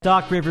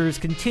Doc Rivers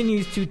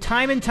continues to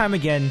time and time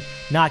again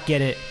not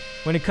get it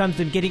when it comes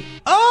to getting.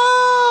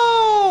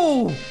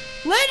 Oh!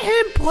 Let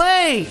him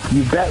play!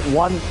 You bet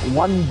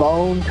one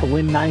bone to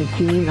win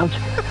 19.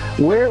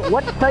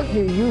 What site do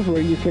you use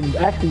where you can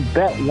actually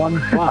bet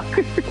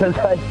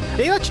 $1?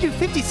 They let you do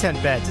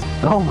 50-cent bets.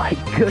 Oh my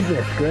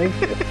goodness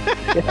gracious.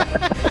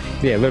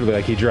 Yeah, literally,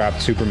 like he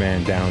dropped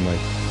Superman down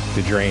like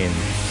the drain,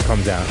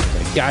 comes out,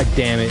 like, God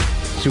damn it,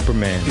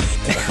 Superman.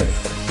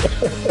 I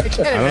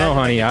don't know,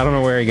 honey. I don't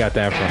know where he got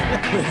that from.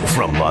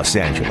 From Los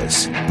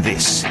Angeles,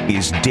 this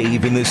is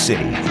Dave in the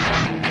City,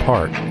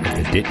 Part of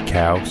the Dit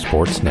Cow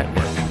Sports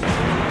Network.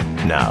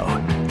 Now,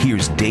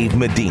 here's Dave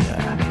Medina.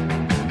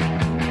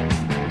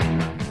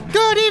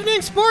 Good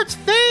evening, sports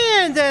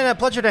fans, and a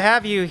pleasure to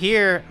have you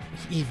here.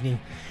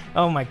 Evening.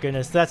 Oh my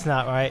goodness, that's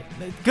not right.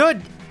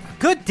 Good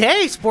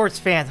day, sports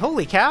fans.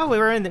 Holy cow,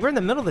 we're in the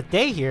middle of the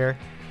day here.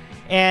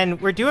 And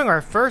we're doing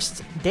our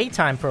first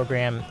daytime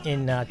program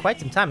in quite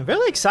some time. I'm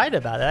really excited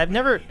about it.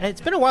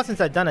 It's been a while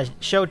since I've done a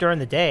show during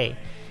the day,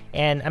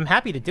 and I'm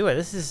happy to do it.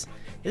 This is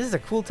a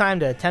cool time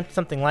to attempt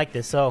something like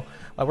this. So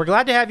we're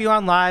glad to have you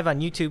on live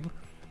on YouTube,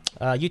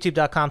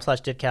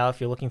 youtube.com/ditcow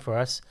if you're looking for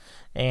us,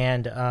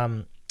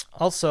 and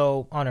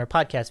also on our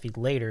podcast feed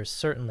later,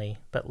 certainly.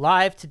 But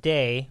live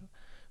today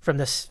from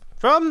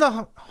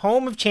the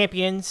home of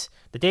champions,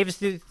 the Davis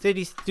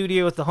City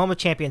studio is the home of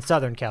champions,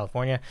 Southern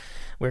California.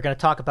 We're going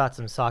to talk about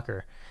some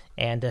soccer.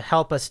 And to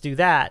help us do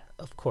that,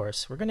 of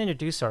course, we're going to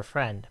introduce our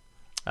friend,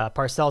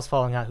 Parcells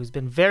Falling Out, who's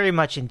been very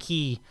much in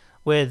key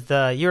with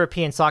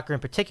European soccer,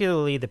 and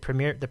particularly the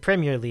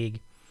Premier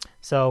League.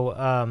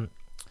 So,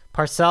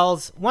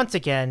 Parcells, once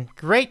again,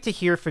 great to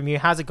hear from you.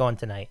 How's it going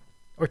tonight?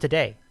 Or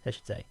today, I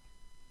should say.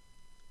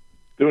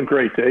 Doing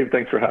great, Dave.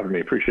 Thanks for having me.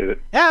 Appreciate it.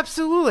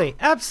 Absolutely.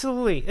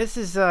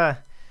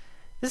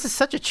 This is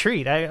such a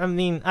treat. I'm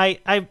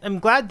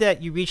glad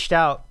that you reached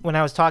out when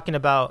I was talking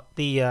about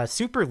the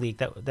Super League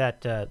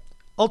that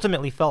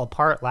ultimately fell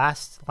apart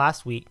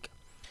last week,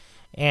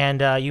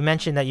 and you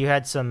mentioned that you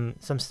had some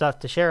stuff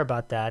to share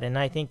about that, and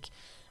I think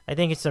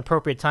it's an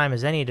appropriate time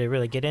as any to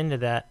really get into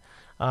that.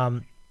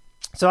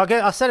 So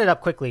I'll set it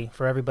up quickly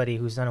for everybody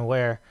who's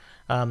unaware.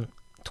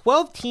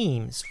 12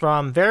 teams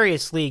from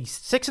various leagues,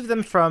 6 of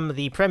them from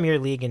the Premier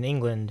League in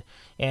England,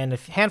 and a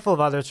handful of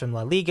others from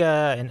La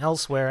Liga and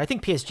elsewhere. I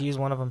think PSG is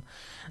one of them.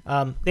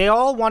 They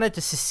all wanted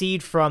to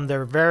secede from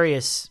their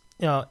various,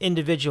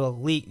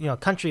 individual league,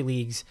 country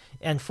leagues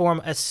and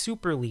form a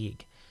super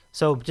league.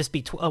 So just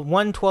be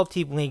one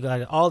 12-team league,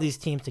 all these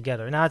teams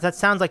together. Now that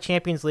sounds like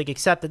Champions League,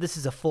 except that this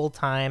is a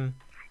full-time.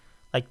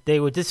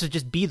 This would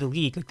just be the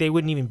league. Like they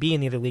wouldn't even be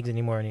in the other leagues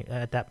anymore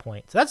at that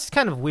point. So that's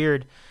kind of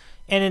weird.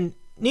 And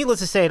needless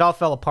to say, it all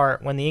fell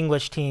apart when the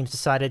English teams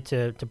decided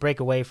to break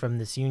away from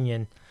this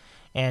union.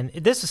 And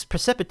this was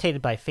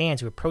precipitated by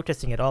fans who were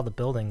protesting at all the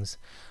buildings.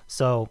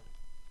 So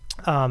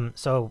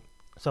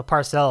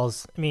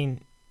Parcells,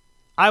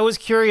 I was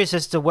curious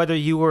as to whether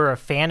you were a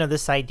fan of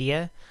this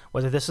idea,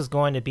 whether this was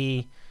going to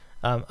be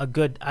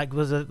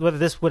whether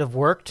this would have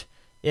worked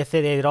if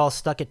they had all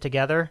stuck it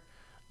together.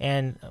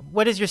 And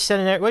what is your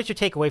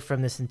takeaway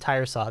from this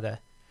entire saga?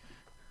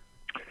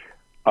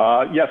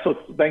 So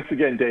thanks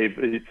again,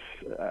 Dave.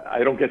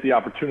 I don't get the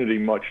opportunity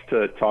much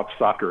to talk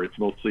soccer. It's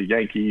mostly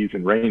Yankees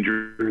and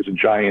Rangers and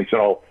Giants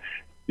and all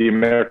the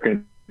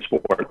American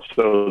sports.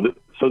 So this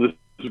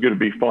is going to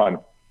be fun.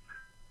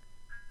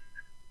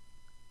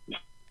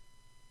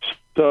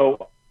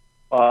 So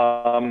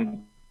my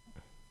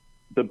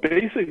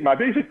basic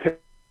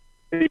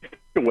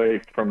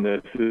takeaway from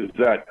this is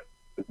that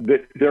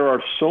there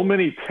are so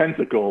many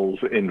tentacles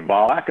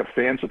involved, lack of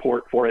fan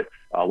support for it,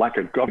 lack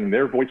of getting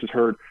their voices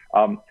heard.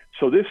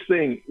 So this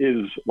thing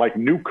is like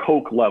new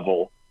Coke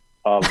level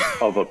of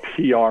a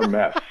PR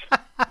mess.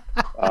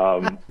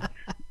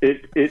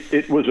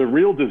 It was a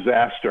real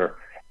disaster,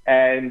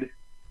 and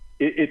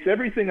it's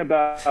everything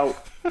about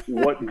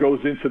what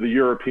goes into the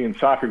European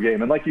soccer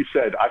game. And like you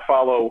said, I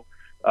follow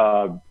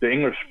the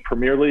English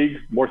Premier League,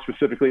 more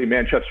specifically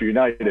Manchester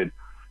United,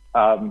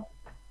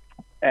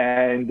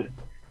 and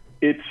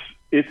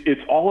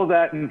it's all of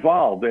that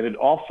involved, and it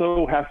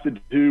also has to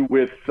do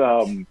with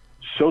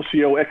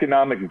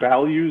socioeconomic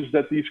values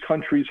that these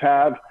countries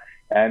have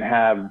and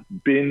have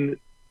been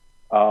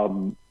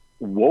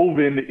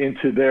woven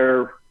into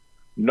their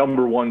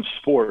number one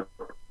sport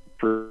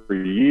for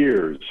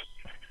years.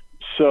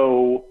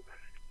 So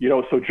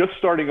just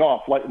starting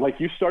off, like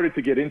you started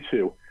to get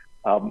into,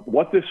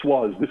 what this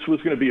was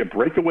going to be a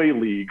breakaway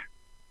league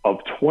of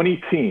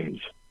 20 teams.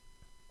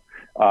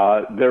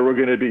 There were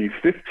going to be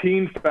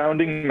 15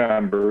 founding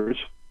members.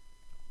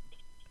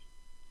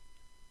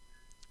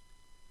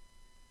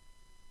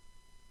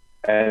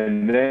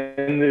 And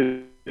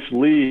then this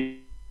league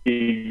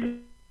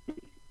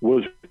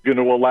was going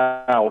to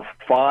allow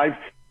 5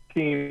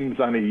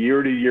 teams on a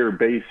year-to-year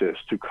basis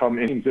to come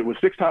in. It was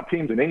 6 top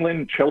teams in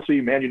England: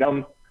 Chelsea, Man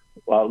United,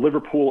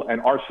 Liverpool,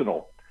 and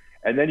Arsenal.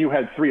 And then you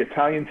had 3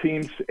 Italian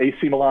teams: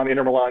 AC Milan,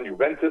 Inter Milan,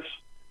 Juventus,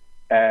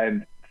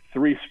 and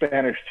 3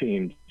 Spanish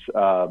teams: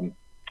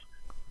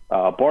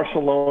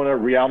 Barcelona,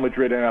 Real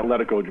Madrid, and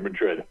Atletico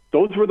Madrid.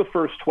 Those were the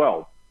first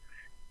 12.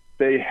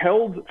 They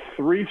held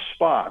 3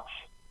 spots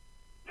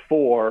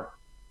for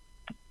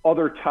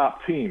other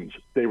top teams.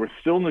 They were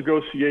still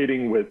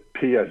negotiating with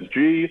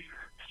PSG,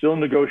 still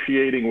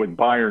negotiating with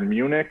Bayern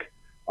Munich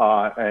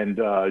and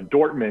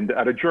Dortmund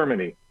out of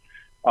Germany.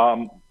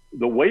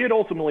 The way it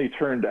ultimately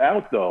turned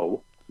out,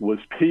 though, was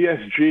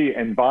PSG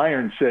and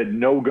Bayern said,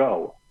 no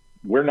go.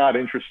 We're not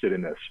interested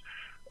in this.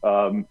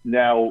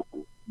 Now,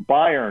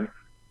 Bayern,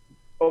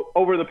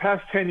 over the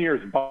past 10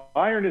 years,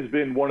 Bayern has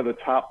been one of the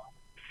top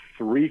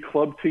 3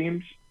 club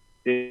teams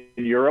in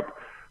Europe.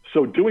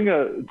 So doing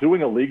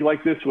a league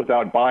like this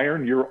without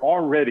Bayern, you're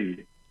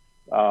already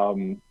not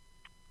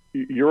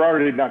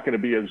going to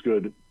be as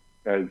good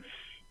as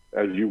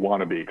you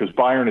want to be, because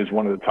Bayern is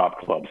one of the top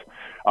clubs.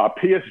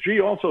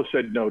 PSG also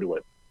said no to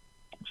it.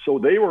 So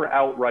they were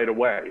out right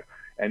away.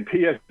 And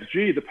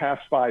PSG, the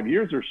past 5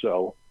 years or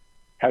so,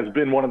 has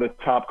been one of the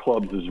top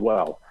clubs as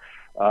well.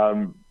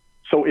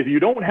 So if you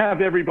don't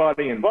have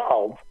everybody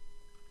involved,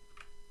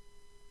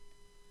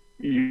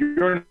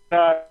 you're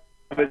not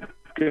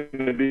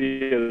going to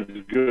be as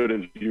good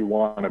as you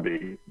want to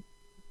be.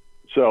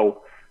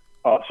 So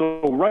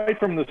right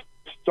from the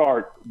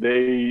start,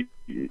 as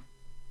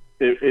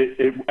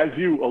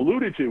you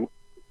alluded to,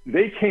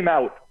 they came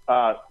out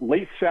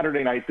late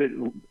Saturday night,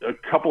 a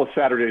couple of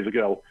Saturdays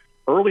ago,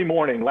 early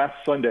morning last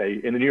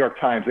Sunday in the New York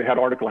Times. They had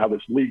an article how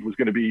this league was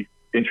going to be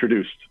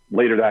introduced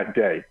later that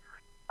day.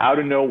 Out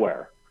of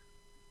nowhere,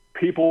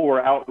 people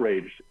were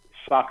outraged.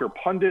 Soccer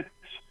pundits,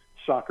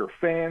 soccer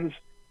fans,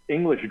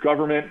 English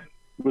government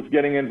was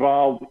getting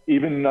involved.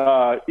 Even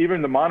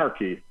the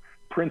monarchy,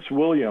 Prince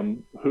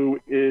William, who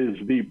is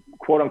the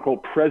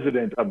quote-unquote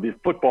president of the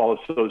Football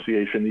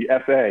Association, the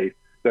FA,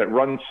 that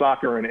runs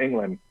soccer in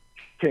England,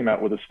 came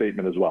out with a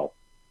statement as well.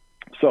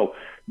 So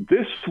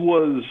this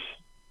was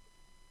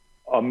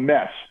a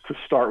mess to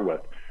start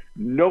with.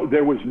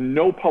 There was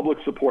no public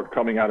support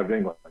coming out of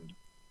England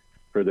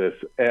for this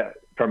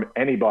from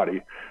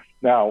anybody.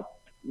 Now,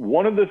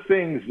 one of the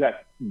things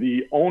that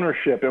the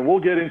ownership, and we'll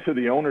get into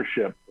the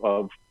ownership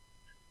of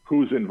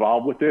who's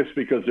involved with this,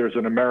 because there's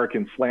an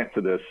American slant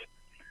to this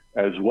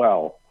as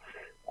well.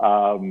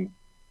 The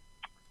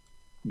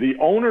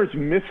owners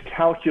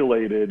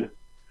miscalculated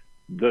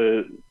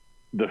the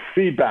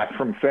feedback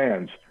from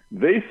fans.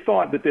 They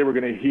thought that they were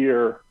going to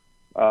hear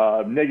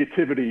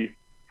negativity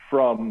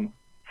from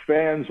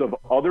fans of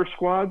other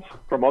squads,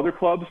 from other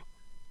clubs.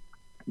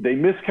 They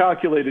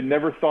miscalculated,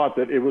 never thought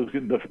that it was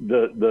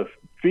the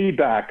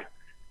feedback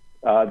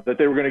that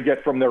they were going to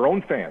get from their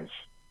own fans.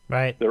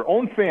 Right. Their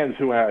own fans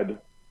who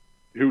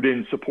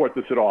didn't support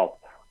this at all.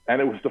 And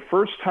it was the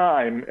first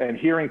time, and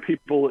hearing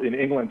people in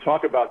England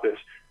talk about this,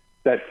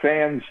 that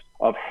fans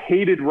of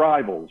hated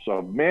rivals,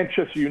 of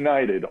Manchester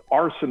United,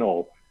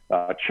 Arsenal,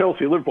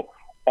 Chelsea, Liverpool,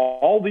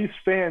 all these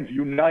fans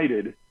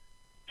united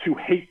to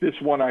hate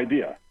this one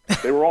idea.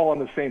 They were all on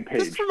the same page.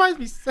 This reminds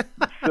me.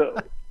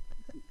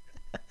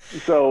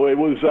 So it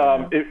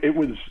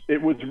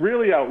was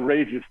really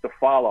outrageous to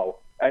follow.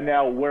 And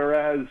now,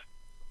 whereas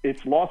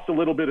it's lost a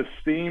little bit of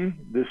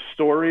steam, this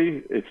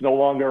story, it's no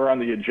longer on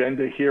the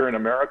agenda here in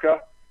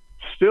America.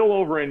 Still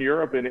over in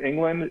Europe, in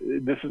England,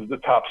 this is the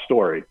top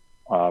story.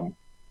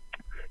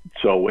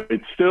 So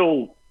it's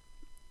still,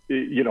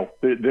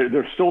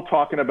 they're still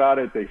talking about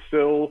it. They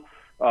still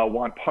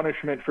want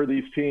punishment for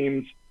these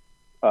teams,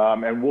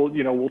 and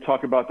we'll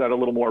talk about that a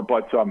little more.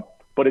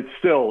 But it's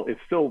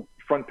still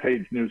front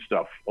page news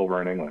stuff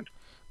over in England.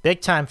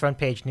 Big time front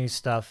page news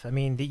stuff. I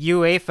mean, the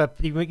UEFA,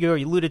 you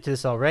alluded to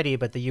this already,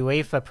 but the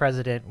UEFA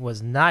president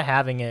was not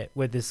having it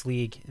with this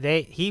league.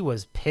 He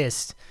was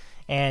pissed,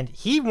 and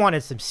he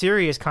wanted some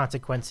serious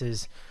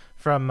consequences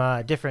from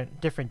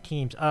different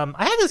teams.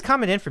 I had this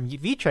comment in from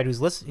V-Tread,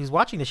 who's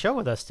watching the show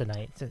with us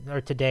tonight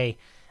or today.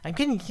 I'm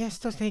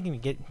still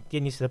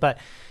getting used to it, but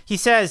he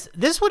says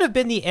this would have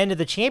been the end of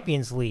the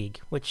Champions League,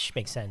 which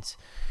makes sense.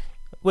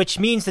 Which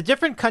means the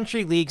different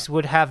country leagues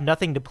would have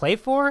nothing to play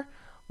for.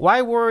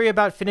 Why worry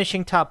about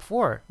finishing top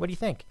 4? What do you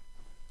think?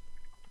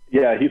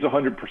 Yeah, he's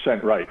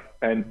 100% right.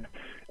 And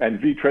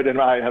V-Tread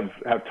and I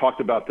have talked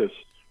about this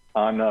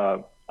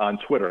on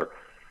Twitter.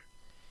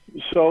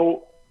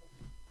 So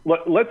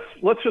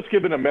let's just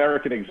give an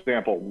American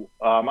example.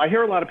 I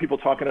hear a lot of people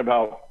talking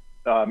about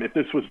if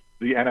this was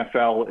the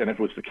NFL and if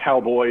it was the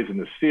Cowboys and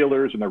the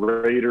Steelers and the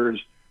Raiders,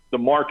 the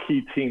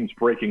marquee teams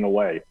breaking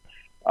away.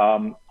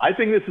 I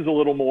think this is a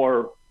little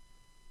more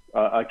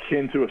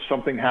akin to if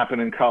something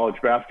happened in college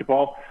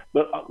basketball.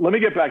 But let me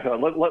get back to that.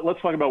 Let's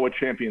talk about what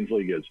Champions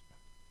League is.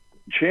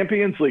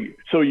 Champions League.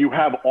 So you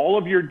have all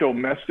of your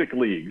domestic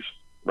leagues,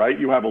 right?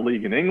 You have a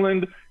league in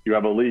England, you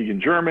have a league in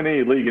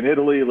Germany, a league in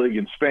Italy, a league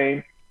in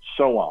Spain,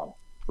 so on,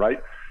 right?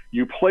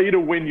 You play to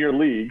win your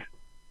league,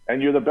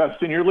 and you're the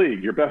best in your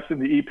league. You're best in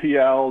the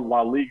EPL,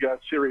 La Liga,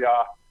 Serie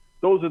A.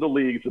 Those are the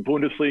leagues, the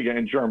Bundesliga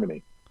in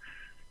Germany.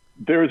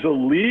 There's a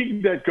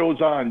league that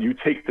goes on. You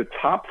take the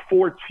top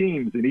 4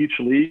 teams in each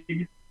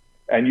league,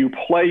 and you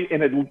play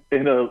in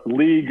a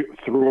league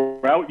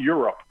throughout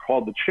Europe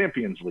called the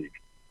Champions League.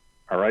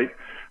 All right.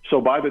 So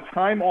by the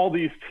time all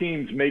these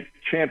teams make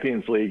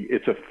Champions League,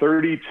 it's a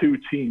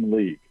 32-team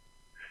league.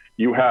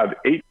 You have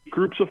 8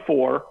 groups of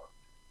 4.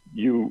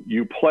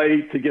 You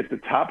play to get the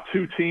top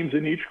 2 teams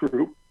in each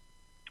group,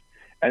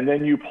 and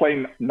then you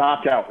play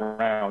knockout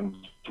rounds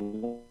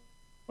when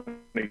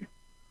it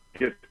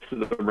gets to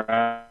the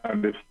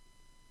round of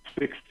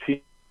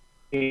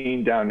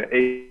 16 down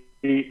to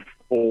 8,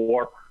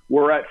 4.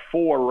 We're at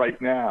 4 right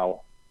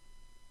now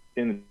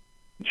in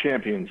the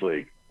Champions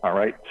League. All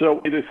right.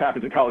 So this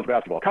happens in college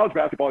basketball. College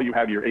basketball, you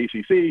have your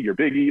ACC, your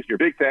Big East, your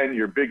Big Ten,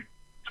 your Big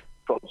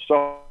 12,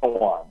 so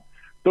on.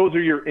 Those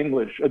are your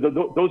English.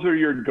 Those are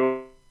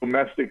your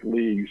domestic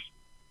leagues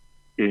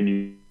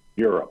in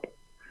Europe.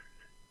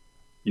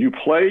 You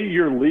play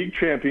your league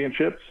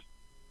championships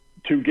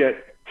to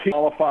get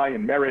qualify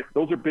and merit.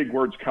 Those are big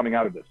words coming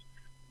out of this.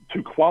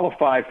 To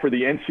qualify for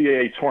the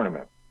NCAA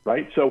tournament,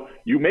 right? So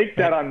you make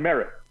that on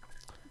merit,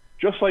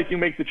 just like you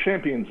make the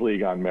Champions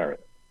League on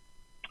merit.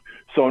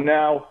 So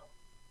now,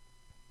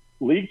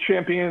 league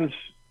champions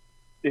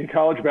in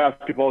college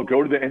basketball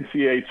go to the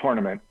NCAA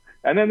tournament,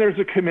 and then there's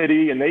a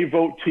committee, and they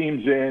vote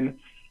teams in,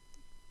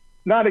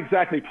 not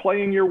exactly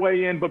playing your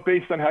way in, but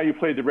based on how you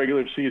played the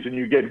regular season,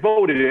 you get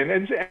voted in,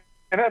 and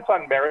that's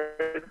on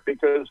merit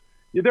because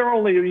there are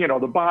only,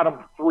 the bottom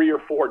 3 or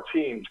 4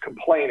 teams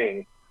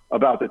complaining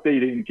about that they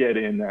didn't get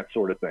in, that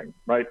sort of thing,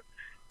 right?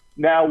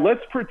 Now,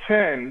 let's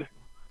pretend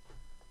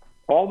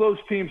all those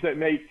teams that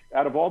make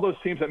the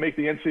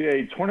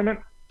NCAA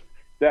tournament,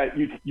 that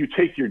you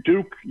take your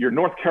Duke, your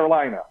North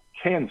Carolina,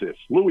 Kansas,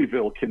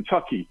 Louisville,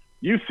 Kentucky,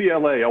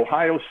 UCLA,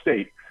 Ohio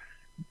State,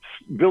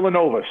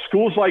 Villanova,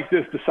 schools like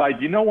this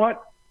decide, you know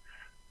what?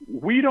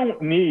 We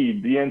don't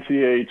need the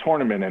NCAA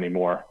tournament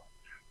anymore.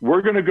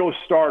 We're going to go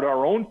start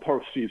our own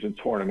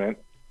postseason tournament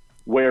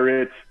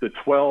where it's the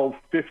 12,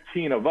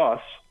 15 of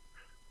us.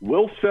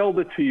 We'll sell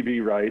the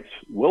TV rights.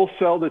 We'll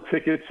sell the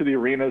tickets to the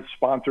arenas,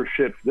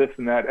 sponsorships, this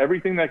and that,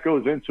 everything that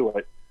goes into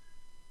it.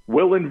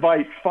 We'll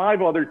invite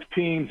 5 other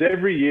teams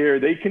every year.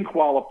 They can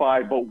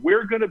qualify, but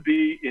we're going to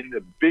be in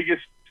the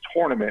biggest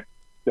tournament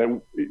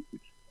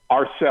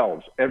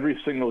ourselves every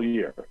single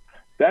year.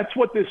 That's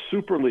what this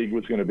Super League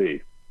was going to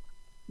be.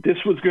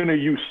 This was going to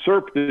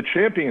usurp the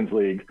Champions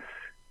League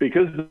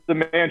because the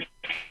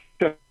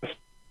Manchester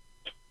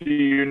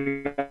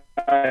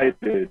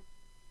United,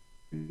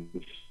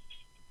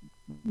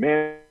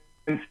 Man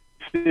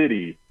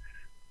City,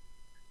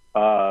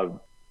 Barcelona,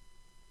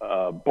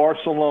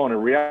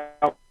 Real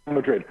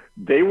Madrid,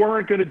 they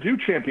weren't going to do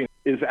Champions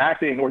is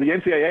acting, or the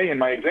NCAA in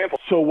my example.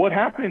 So what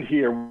happened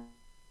here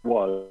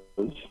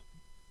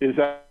is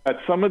that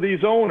some of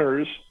these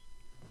owners,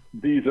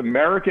 these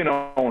American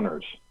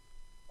owners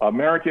of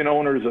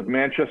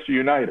Manchester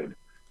United,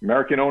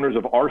 American owners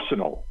of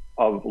Arsenal,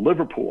 of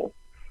Liverpool,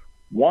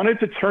 wanted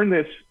to turn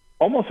this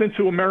almost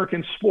into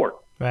American sport.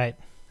 Right.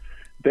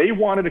 They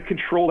wanted to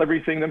control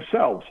everything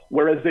themselves,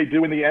 whereas they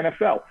do in the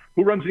NFL.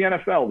 Who runs the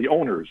NFL? The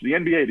owners. The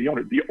NBA, the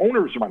owners. The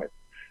owners run it.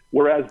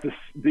 Whereas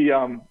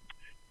the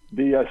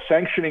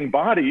sanctioning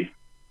body,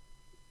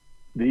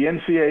 the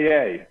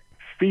NCAA,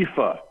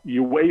 FIFA,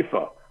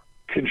 UEFA,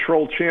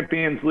 control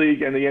Champions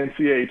League and the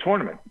NCAA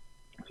tournament.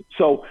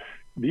 So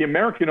the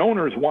American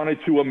owners wanted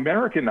to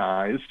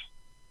Americanize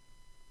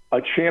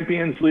a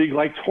Champions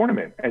League-like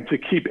tournament and to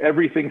keep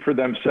everything for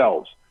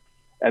themselves.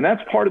 And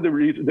that's part of the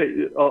reason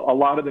a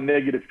lot of the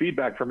negative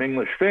feedback from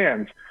English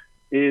fans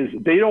is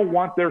they don't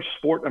want their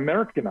sport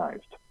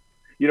Americanized.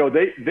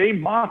 They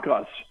mock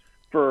us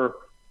for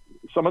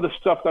some of the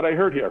stuff that I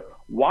heard here.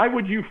 Why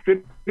would you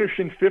finish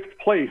in 5th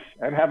place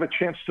and have a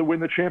chance to win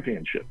the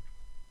championship?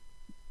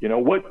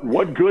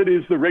 What good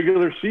is the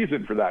regular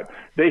season for that?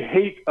 They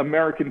hate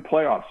American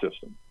playoff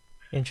system.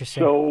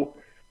 Interesting. So,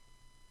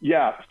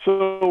 yeah.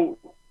 So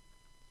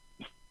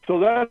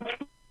that's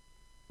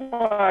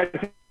why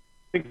I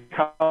think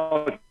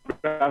college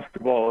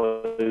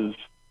basketball is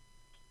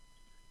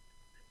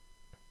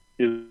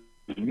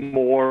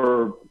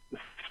more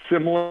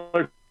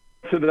similar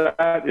to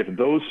that. If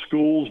those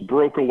schools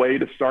broke away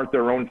to start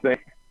their own thing,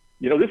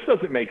 this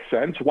doesn't make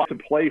sense. Why to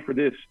play for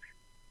this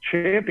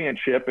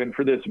championship and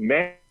for this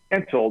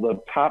mantle,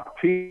 the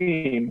top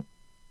team?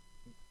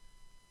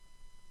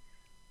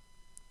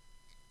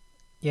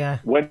 Yeah.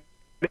 When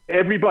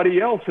everybody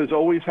else has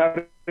always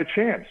had a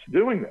chance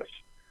doing this.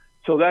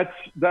 So that's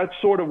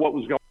sort of what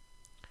was going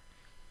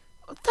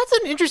on. That's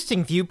an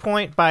interesting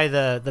viewpoint by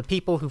the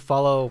people who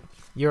follow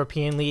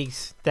European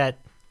leagues, that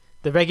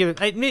the regular...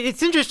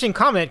 it's an interesting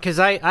comment because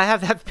I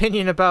have that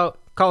opinion about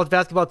college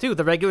basketball too.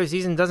 The regular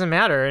season doesn't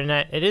matter, and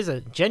it is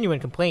a genuine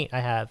complaint I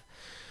have.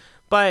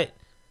 But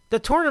the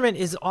tournament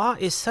is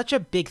such a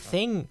big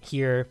thing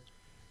here,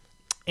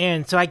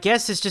 and so I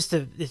guess it's just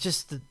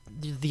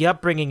the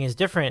upbringing is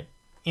different.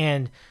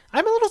 And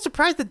I'm a little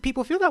surprised that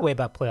people feel that way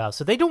about playoffs.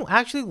 So they don't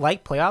actually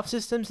like playoff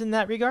systems in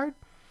that regard?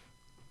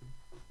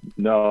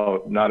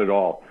 No, not at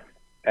all.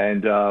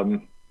 And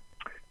you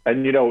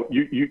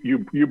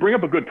bring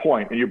up a good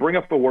point, and you bring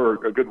up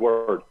a good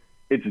word.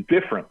 It's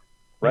different,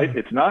 right? Mm-hmm.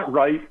 It's not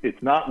right.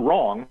 It's not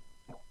wrong.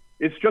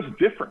 It's just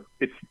different.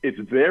 It's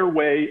their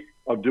way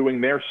of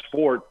doing their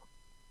sport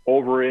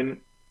over in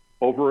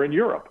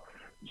Europe.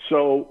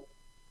 So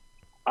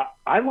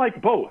I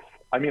like both.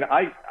 I mean,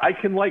 I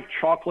can like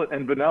chocolate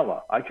and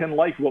vanilla. I can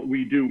like what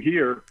we do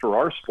here for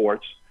our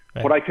sports,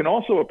 right. But I can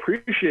also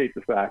appreciate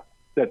the fact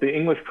that the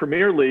English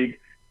Premier League,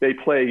 they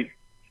play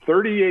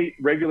 38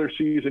 regular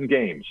season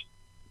games,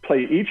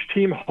 play each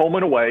team home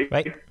and away.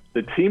 Right.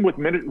 The team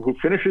who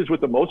finishes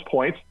with the most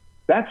points,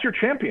 that's your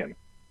champion.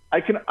 I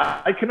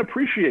can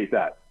appreciate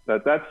that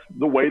that's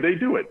the way they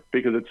do it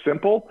because it's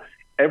simple.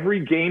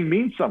 Every game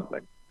means something.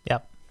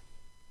 Yep.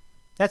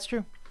 That's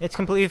true. It's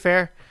completely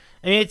fair.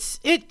 I mean,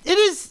 it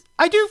is.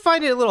 I do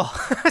find it a little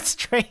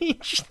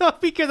strange though,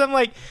 because I'm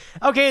like,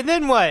 okay,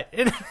 then what?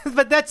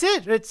 But that's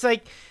it. It's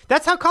like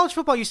that's how college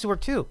football used to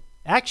work too.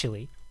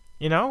 Actually,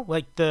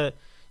 like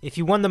if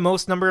you won the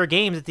most number of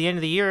games at the end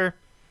of the year,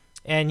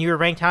 and you were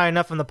ranked high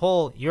enough in the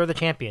poll, you're the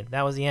champion.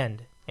 That was the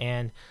end.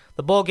 And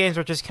the bowl games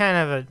were just kind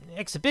of an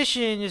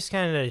exhibition, just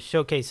kind of to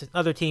showcase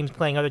other teams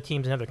playing other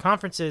teams in other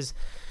conferences.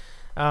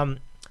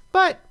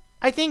 But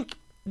I think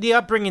the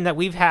upbringing that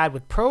we've had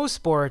with pro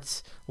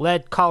sports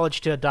led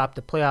college to adopt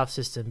a playoff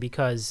system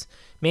because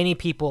many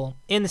people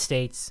in the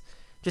States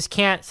just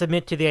can't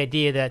submit to the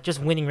idea that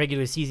just winning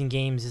regular season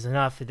games is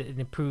enough.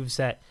 It proves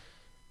that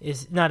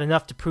is not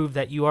enough to prove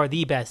that you are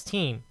the best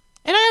team.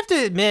 And I have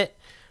to admit,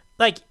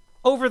 like,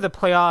 over the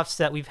playoffs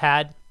that we've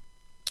had,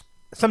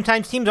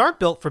 sometimes teams aren't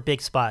built for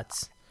big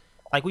spots.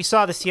 Like we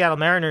saw the Seattle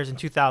Mariners in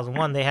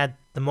 2001. They had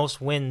the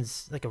most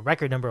wins, like a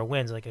record number of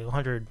wins, like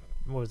 100,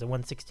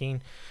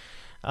 116.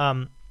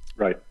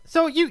 Right.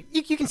 So you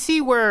can see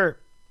where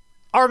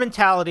our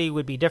mentality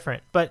would be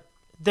different, but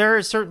there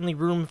is certainly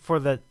room for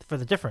the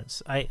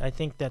difference. I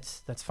think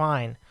that's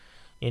fine.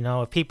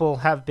 If people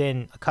have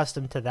been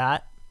accustomed to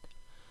that.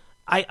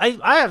 I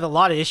have a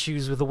lot of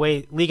issues with the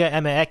way Liga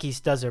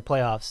MX does their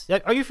playoffs.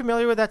 Are you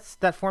familiar with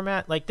that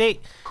format? Like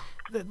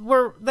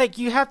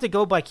you have to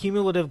go by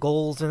cumulative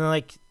goals, and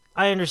like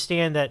I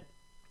understand that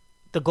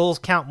the goals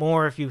count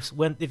more if you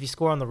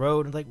score on the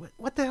road. And like,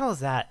 what the hell is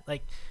that?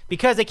 Like,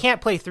 because they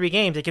can't play 3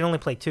 games, they can only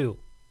play 2,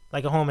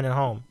 like a home and a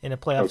home in a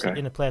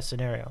playoff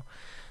scenario.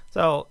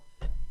 So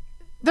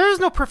there is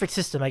no perfect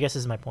system, I guess,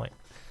 is my point.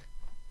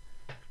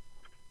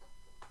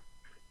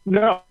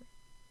 No,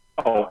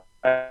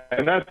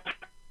 and that's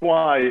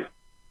why,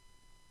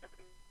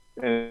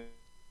 I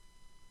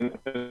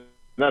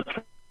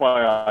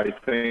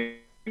think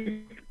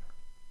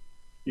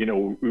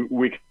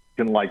we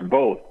can like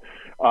both.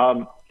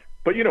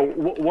 But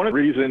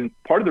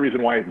part of the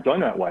reason why it's done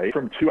that way,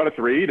 from 2 out of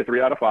 3 to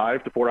 3 out of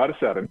 5 to 4 out of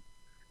 7,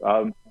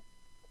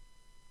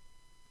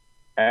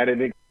 and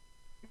it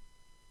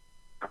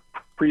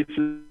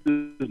increases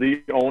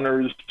the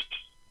owner's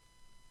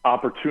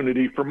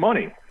opportunity for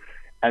money,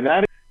 and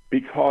that is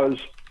because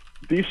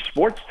these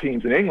sports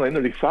teams in England,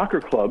 or these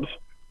soccer clubs,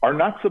 are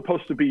not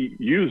supposed to be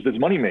used as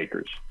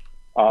moneymakers.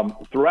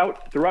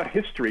 Throughout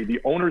history, the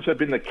owners have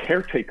been the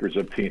caretakers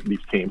of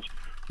these teams,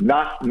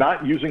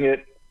 not using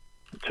it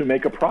to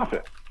make a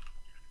profit.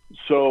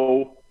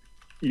 So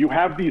you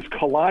have these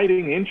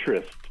colliding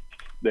interests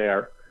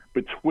there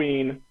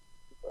between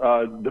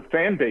the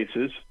fan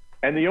bases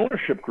and the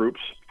ownership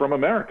groups from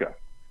America.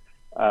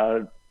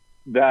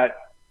 That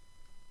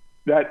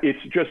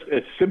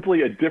it's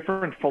simply a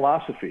different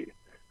philosophy.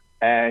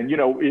 And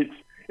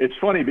it's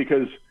funny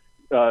because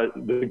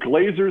the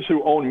Glazers,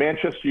 who own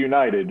Manchester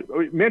United is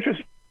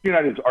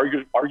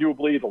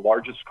arguably the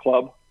largest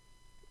club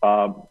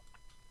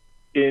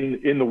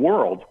in the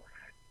world,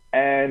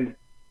 and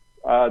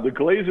the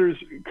Glazers,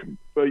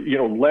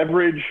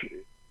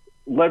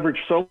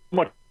 leverage so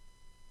much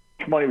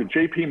money with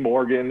J.P.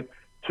 Morgan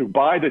to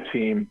buy the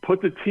team,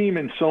 put the team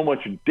in so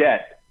much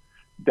debt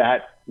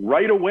that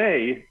right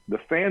away the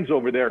fans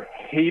over there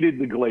hated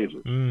the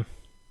Glazers.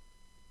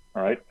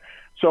 All right.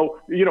 So,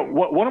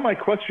 one of my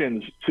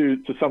questions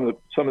to some of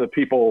the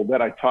people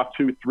that I talked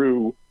to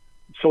through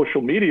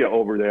social media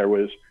over there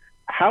was,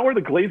 how are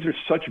the Glazers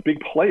such big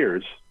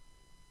players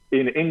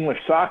in English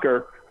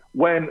soccer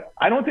when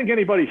I don't think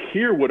anybody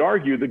here would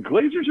argue the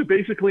Glazers are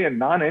basically a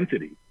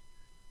non-entity?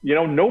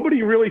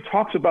 Nobody really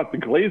talks about the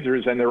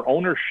Glazers and their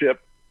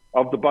ownership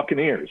of the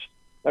Buccaneers.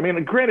 I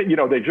mean, granted,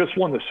 they just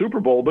won the Super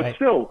Bowl, but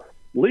still,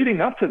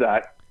 leading up to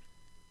that,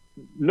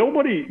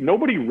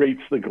 nobody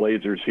rates the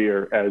Glazers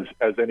here as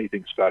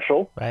anything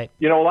special. Right.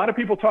 A lot of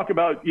people talk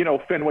about,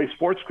 Fenway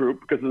Sports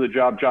Group because of the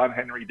job John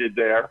Henry did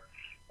there.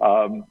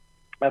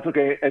 That's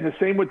okay. And the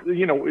same with,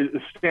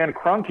 Stan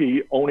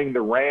Kroenke owning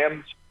the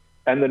Rams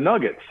and the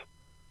Nuggets.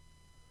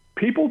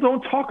 People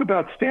don't talk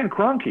about Stan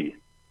Kroenke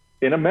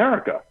in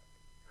America,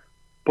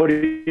 but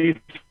he's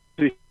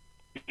a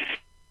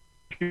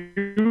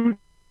huge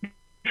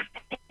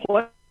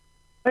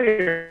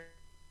player.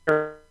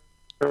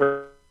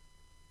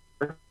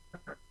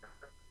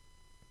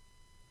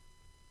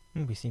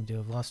 We seem to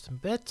have lost a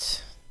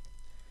bit.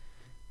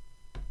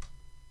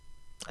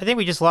 I think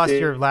we just lost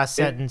your last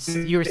sentence.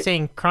 You were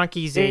saying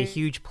Kroenke's a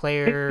huge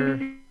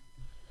player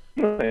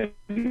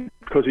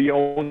because he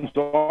owns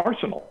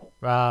Arsenal.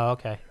 Oh,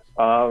 okay.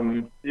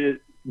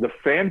 The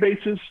fan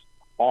bases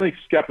only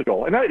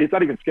skeptical, and it's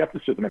not even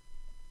skepticism.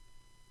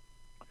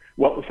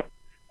 Well,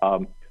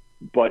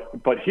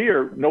 but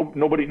here,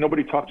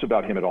 nobody talks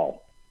about him at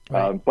all.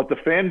 Right. But the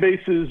fan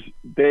bases,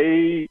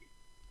 they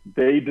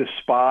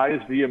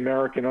despise the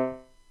American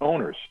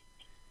owners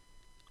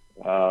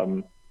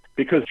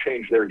because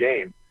change their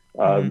game,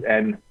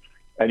 and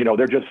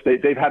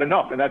they've had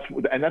enough, and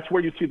that's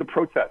where you see the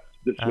protests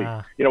this week.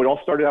 It all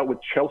started out with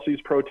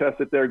Chelsea's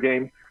protest at their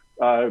game.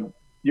 They're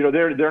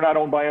not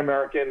owned by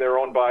American; they're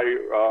owned by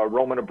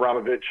Roman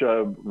Abramovich,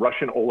 a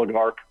Russian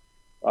oligarch,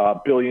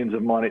 billions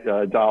of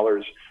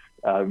dollars,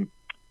 but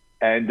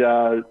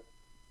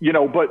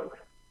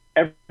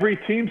every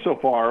team so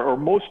far, or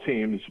most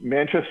teams,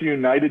 Manchester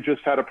United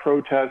just had a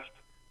protest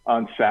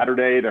on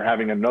Saturday. They're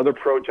having another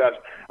protest.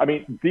 I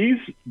mean, these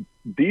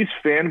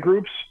fan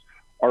groups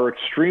are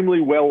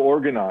extremely well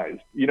organized.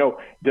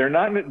 They're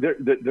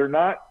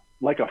not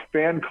like a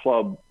fan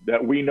club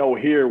that we know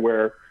here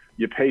where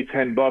you pay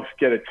 $10,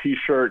 get a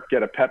T-shirt,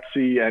 get a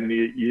Pepsi, and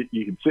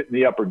you can sit in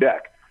the upper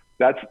deck.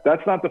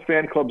 That's not the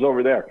fan clubs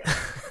over there.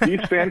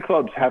 These fan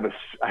clubs have a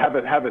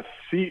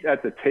seat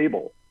at the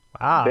table.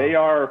 Wow. They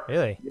are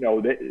really,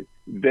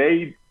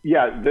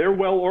 they're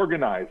well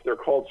organized. They're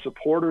called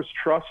supporters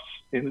trusts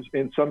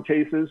in some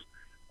cases.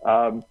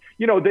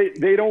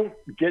 They don't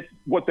get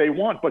what they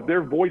want, but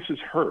their voice is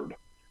heard,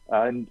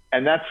 and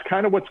that's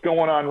kind of what's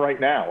going on right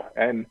now.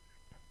 And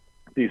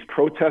these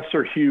protests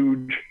are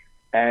huge,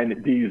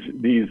 and these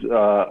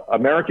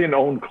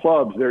American-owned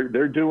clubs,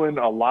 they're doing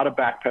a lot of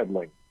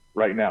backpedaling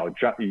right now.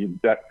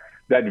 That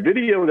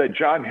video that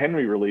John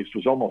Henry released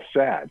was almost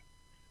sad.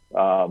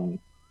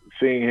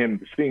 Seeing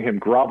him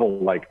grovel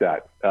like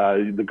that.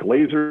 The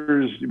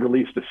Glazers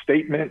released a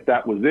statement.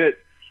 That was it.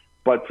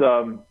 But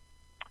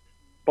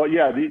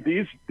yeah,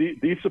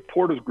 these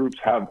supporters groups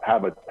have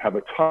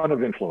a ton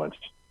of influence.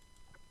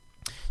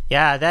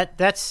 Yeah,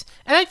 that's,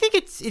 and I think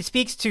it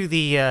speaks to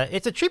the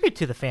it's a tribute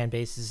to the fan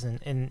bases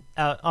and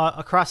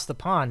across the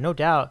pond, no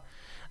doubt.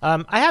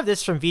 I have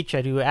this from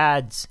Vichad, who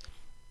adds,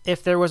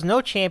 if there was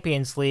no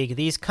Champions League,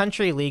 these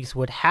country leagues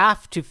would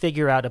have to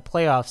figure out a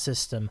playoff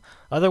system.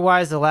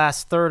 Otherwise, the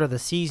last third of the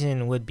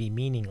season would be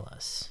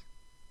meaningless.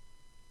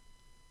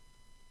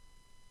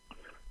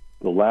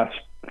 The last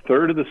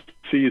third of the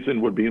season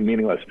would be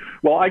meaningless.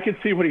 Well, I can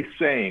see what he's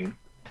saying,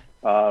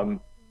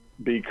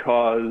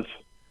 because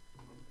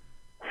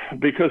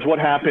what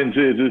happens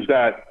is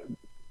that,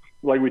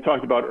 like we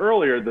talked about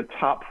earlier, the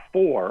top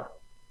four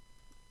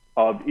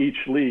of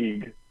each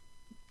league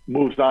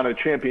moves on to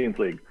Champions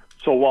League.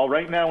 So while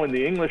right now in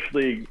the English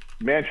league,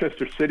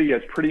 Manchester City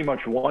has pretty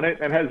much won it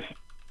and has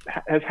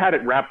had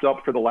it wrapped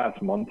up for the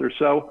last month or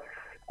so,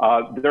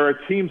 there are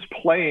teams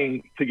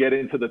playing to get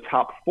into the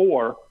top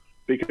four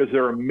because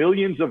there are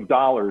millions of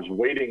dollars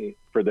waiting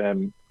for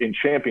them in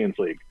Champions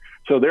League.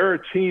 So there are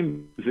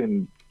teams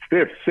in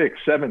 5th, 6th,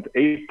 7th,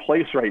 8th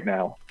place right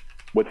now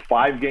with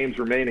 5 games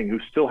remaining who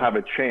still have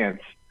a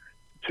chance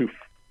to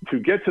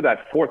get to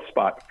that 4th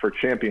spot for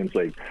Champions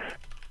League.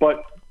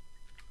 But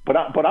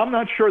I'm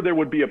not sure there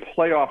would be a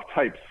playoff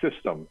type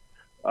system,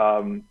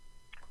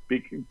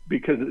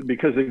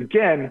 because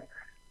again,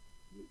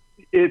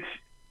 it's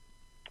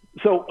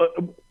so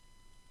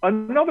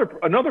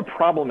another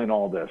problem in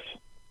all this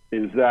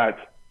is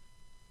that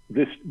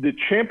the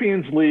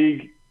Champions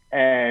League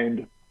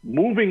and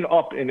moving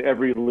up in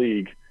every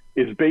league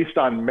is based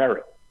on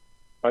merit,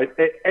 right?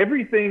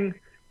 Everything,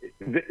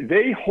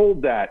 they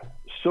hold that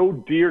so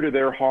dear to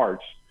their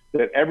hearts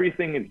that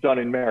everything is done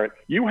in merit.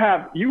 You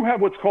have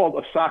what's called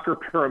a soccer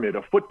pyramid,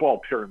 a football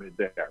pyramid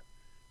there.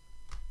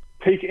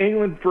 Take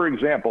England, for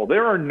example.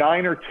 There are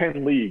 9 or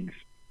 10 leagues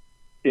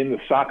in the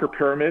soccer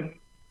pyramid,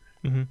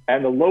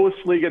 and the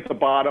lowest league at the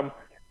bottom.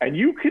 And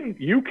you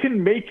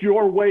can make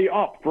your way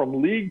up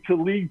from league to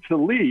league to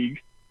league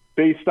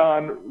based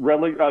on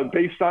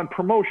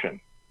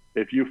promotion.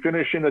 If you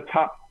finish in the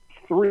top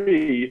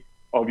 3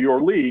 of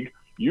your league,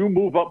 you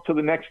move up to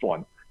the next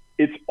one.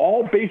 It's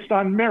all based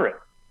on merit.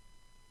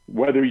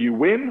 Whether you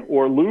win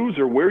or lose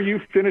or where you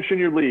finish in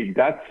your league,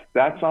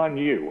 that's on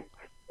you.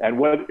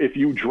 And if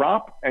you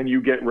drop and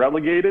you get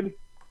relegated,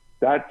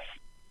 that's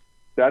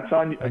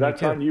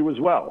on you as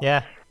well.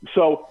 Yeah.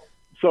 So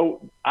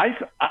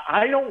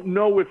I don't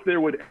know if there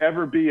would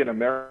ever be an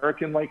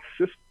American-like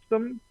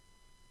system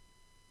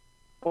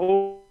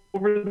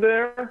over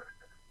there,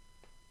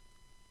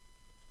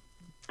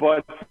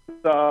 but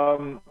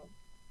the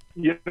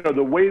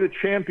way the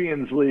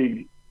Champions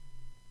League,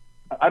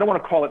 I don't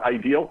want to call it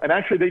ideal, and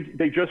actually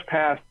they just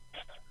passed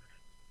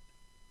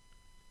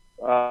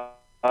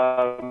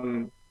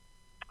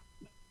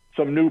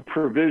some new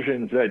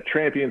provisions that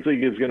Champions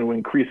League is going to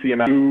increase the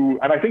amount.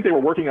 And I think they were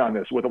working on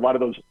this with a lot of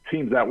those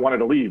teams that wanted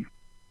to leave.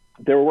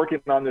 They were working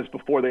on this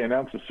before they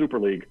announced the Super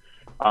League,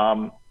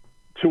 to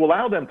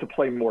allow them to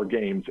play more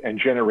games and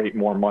generate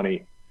more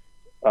money.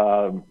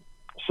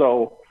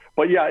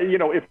 But yeah,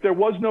 if there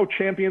was no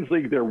Champions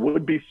League, there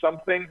would be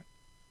something.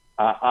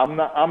 I'm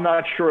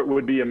not sure it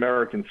would be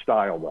American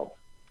style though.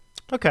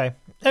 Okay.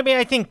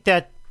 I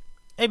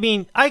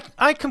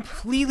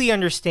completely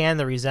understand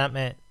the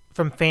resentment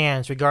from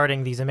fans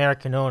regarding these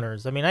American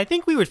owners. I mean, I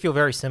think we would feel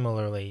very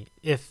similarly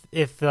if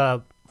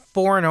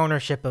foreign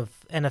ownership of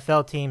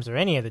NFL teams or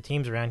any of the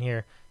teams around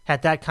here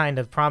had that kind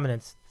of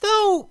prominence.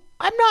 Though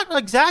I'm not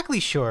exactly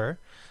sure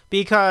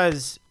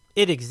because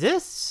it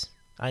exists.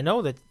 I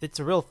know that it's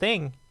a real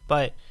thing,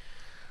 but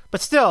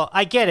still,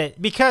 I get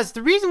it. Because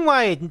the reason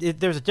why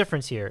there's a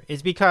difference here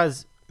is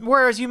because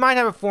whereas you might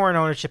have a foreign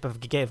ownership of a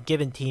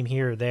given team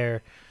here or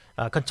there,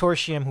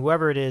 consortium,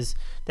 whoever it is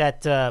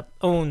that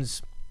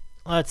owns,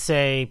 let's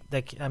say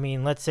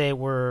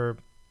we're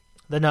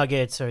the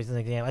Nuggets or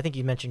something. I think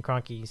you mentioned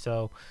Kroenke,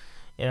 so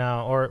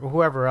or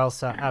whoever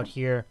else out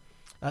here.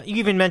 You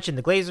even mentioned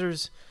the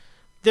Glazers.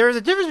 There's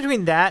a difference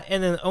between that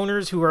and the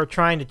owners who are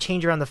trying to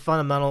change around the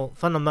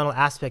fundamental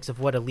aspects of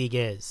what a league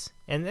is.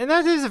 And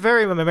that is a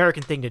very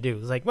American thing to do.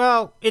 It's like,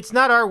 well, it's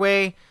not our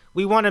way.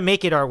 We want to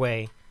make it our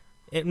way.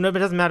 It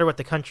doesn't matter what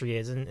the country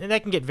is. And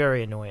that can get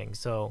very annoying.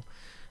 So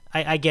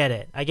I get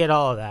it. I get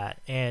all of that.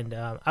 And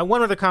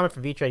one other comment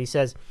from Vitrad. He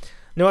says,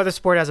 no other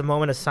sport has a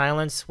moment of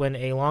silence when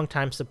a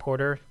longtime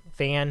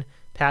fan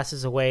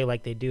passes away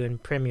like they do in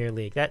Premier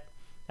League.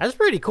 That's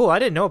pretty cool. I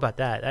didn't know about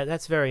that.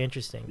 That's very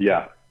interesting.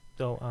 Yeah.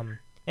 So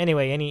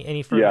anyway,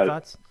 any further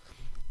thoughts?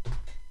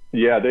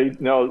 Yeah, they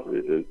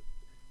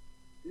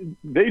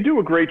do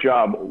a great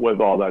job with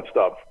all that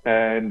stuff.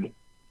 And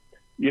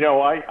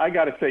I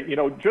got to say,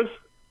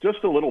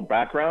 just a little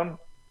background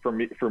for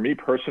me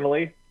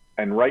personally.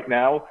 And right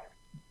now,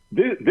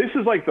 this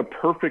is like the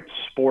perfect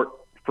sport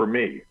for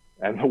me.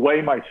 And the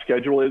way my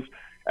schedule is,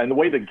 and the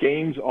way the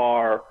games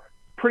are,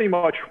 pretty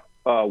much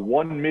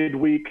one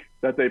midweek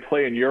that they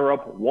play in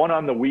Europe, one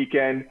on the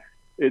weekend.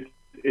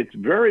 It's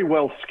very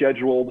well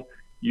scheduled.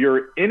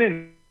 You're in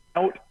and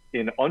out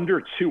in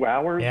under 2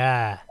 hours.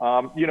 Yeah.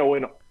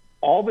 In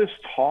all this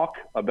talk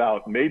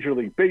about Major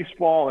League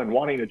Baseball and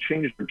wanting to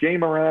change the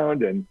game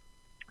around and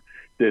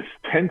this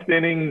 10th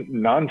inning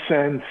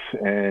nonsense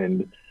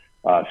and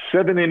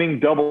 7-inning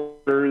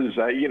doublers,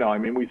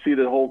 we see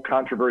the whole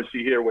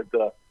controversy here with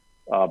the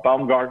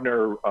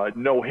Baumgartner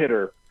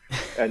no-hitter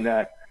and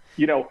that,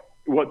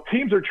 what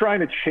teams are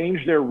trying to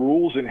change their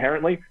rules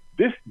inherently.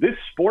 This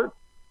sport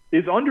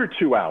is under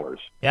 2 hours.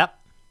 Yep.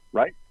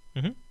 Right.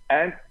 Mm-hmm.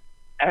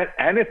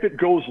 And if it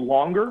goes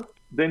longer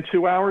than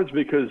 2 hours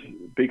because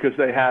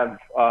they have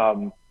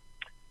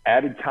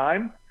added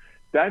time,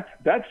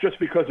 that's just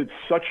because it's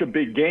such a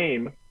big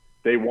game.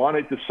 They want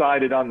it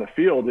decided on the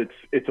field.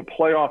 It's a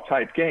playoff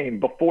type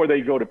game before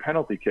they go to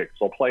penalty kicks.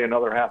 They'll play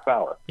another half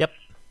hour. Yep.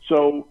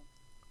 So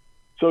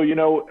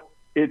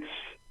it's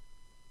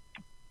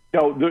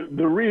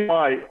the reason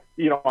why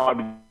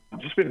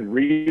I've just been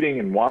reading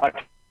and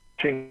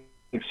watching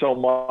so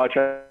much.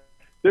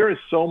 There is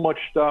so much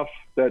stuff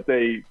that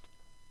they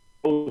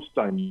post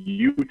on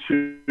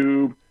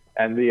YouTube,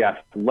 and The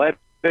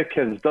Athletic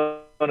has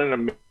done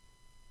an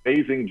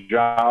amazing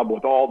job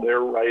with all their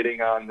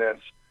writing on this.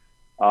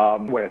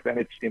 And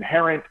it's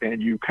inherent, and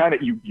you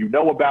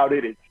know about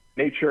it. It's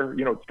nature,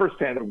 it's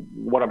firsthand of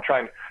what I'm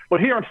trying.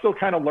 But here I'm still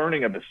kind of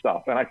learning of this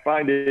stuff, and I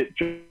find it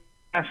just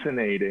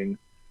fascinating.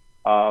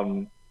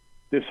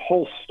 This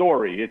whole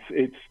story.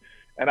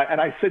 And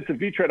I said to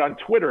Vitrad on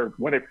Twitter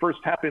when it first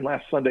happened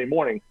last Sunday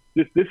morning,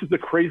 this is the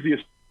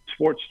craziest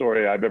sports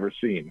story I've ever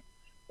seen.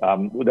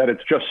 That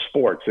it's just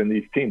sports and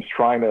these teams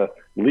trying to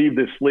leave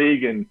this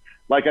league. And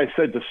like I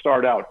said to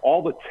start out,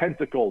 all the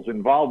tentacles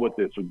involved with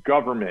this, with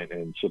government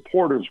and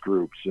supporters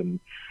groups and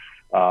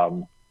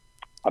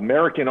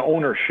American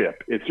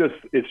ownership. It's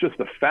just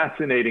a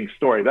fascinating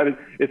story.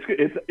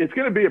 It's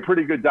going to be a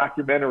pretty good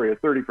documentary, a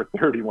 30 for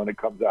 30 when it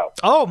comes out.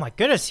 Oh my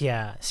goodness,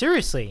 yeah.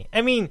 Seriously.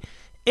 I mean,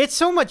 there's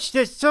so much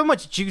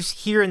juice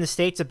here in the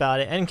States about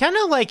it. And kind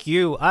of like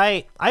you,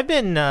 I'm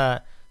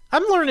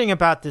learning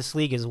about this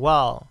league as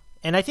well.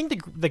 And I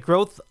think the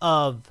growth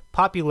of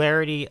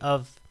popularity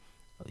of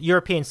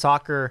European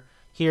soccer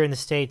here in the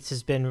States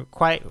has been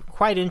quite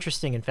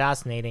interesting and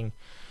fascinating.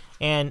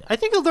 And I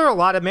think there are a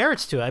lot of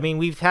merits to it. I mean,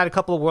 we've had a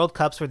couple of World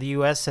Cups where the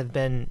U.S. have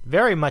been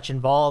very much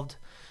involved.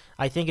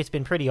 I think it's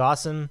been pretty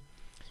awesome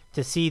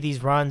to see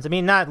these runs. I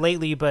mean, not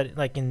lately, but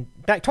like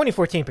back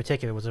 2014 in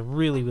particular was a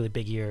really, really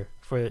big year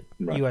for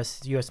the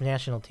U.S.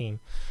 national team.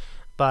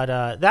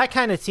 But that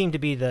kind of seemed to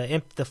be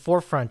the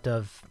forefront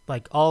of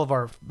like all of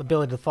our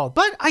ability to follow.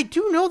 But I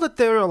do know that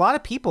there are a lot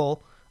of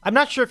people. I'm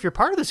not sure if you're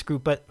part of this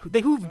group, but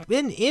who've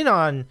been in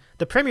on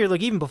the Premier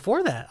League even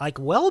before that, like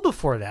well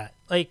before that,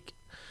 like.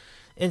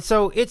 And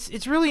so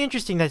it's really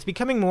interesting that it's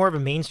becoming more of a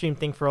mainstream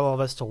thing for all of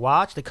us to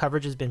watch. The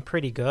coverage has been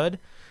pretty good.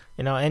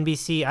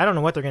 NBC, I don't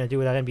know what they're going to do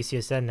without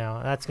NBCSN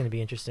now. That's going to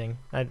be interesting.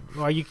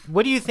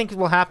 What do you think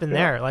will happen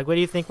there? Like, what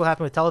do you think will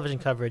happen with television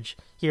coverage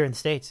here in the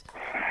States?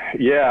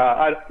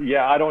 Yeah,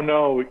 I don't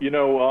know. And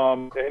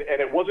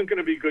it wasn't going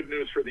to be good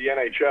news for the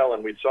NHL,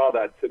 and we saw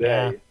that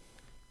today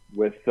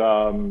with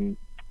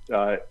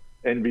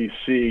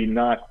NBC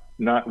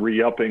not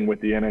re-upping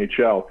with the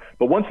NHL.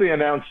 But once they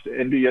announced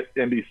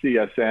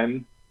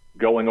NBCSN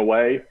going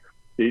away,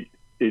 it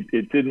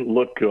didn't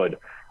look good.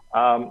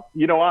 I'm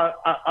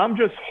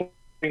just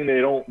hoping they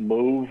don't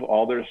move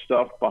all their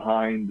stuff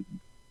behind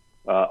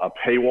a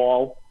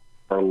paywall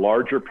or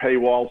larger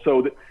paywall.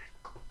 So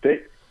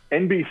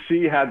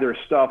NBC had their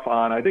stuff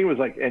on, I think it was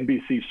like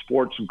NBC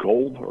Sports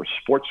Gold or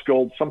Sports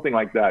Gold, something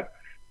like that,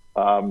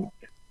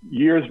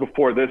 years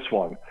before this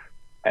one.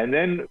 And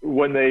then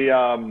when they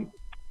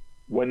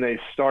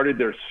started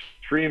their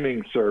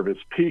streaming service,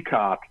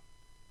 Peacock,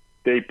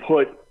 they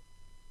put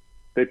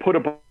a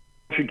bunch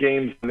of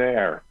games in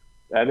there,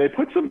 and they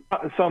put some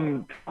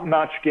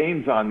top-notch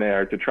games on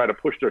there to try to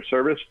push their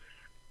service.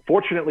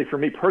 Fortunately for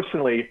me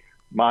personally,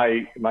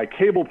 my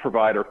cable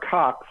provider,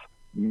 Cox,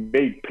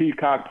 made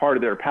Peacock part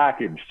of their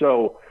package,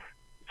 so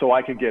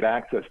I could get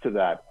access to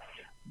that.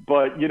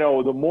 But,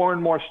 the more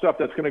and more stuff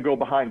that's going to go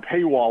behind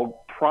paywall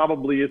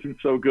probably isn't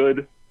so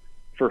good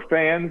for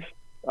fans.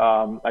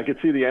 I could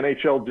see the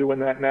NHL doing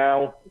that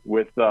now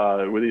with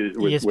Turner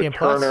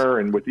Plus.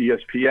 And with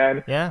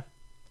ESPN. Yeah.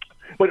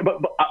 But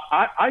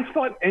I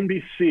thought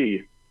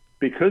NBC,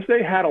 because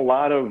they had a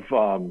lot of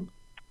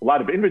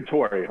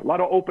inventory, a lot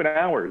of open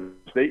hours,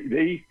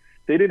 they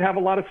didn't have a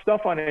lot of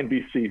stuff on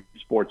NBC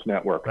Sports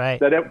Network. Right.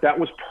 That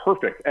was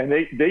perfect, and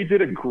they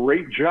did a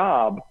great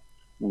job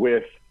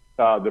with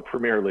the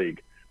Premier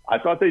League. I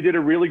thought they did a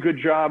really good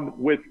job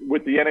with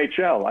the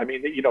NHL. I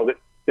mean,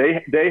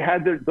 they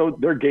had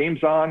their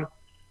games on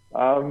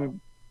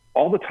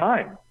all the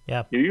time.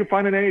 Yeah. You can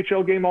find an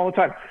NHL game all the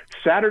time.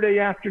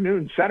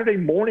 Saturday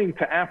morning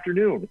to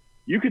afternoon,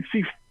 you could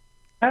see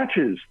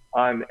matches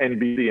on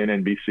NBC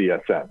and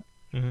NBCSN.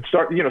 Mm-hmm.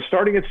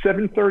 Starting at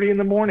 7:30 in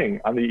the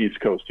morning on the East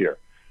Coast here.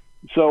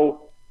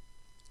 So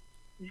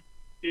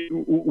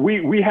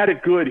we had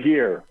it good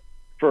here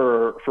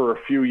for a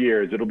few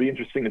years. It'll be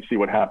interesting to see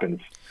what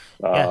happens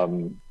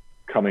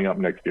coming up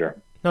next year.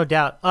 No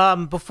doubt.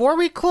 Before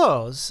we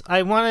close,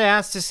 I want to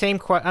ask the same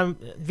question.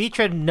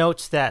 Vitred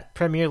notes that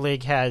Premier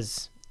League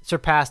has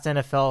surpassed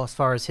NFL as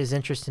far as his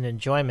interest and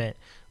enjoyment.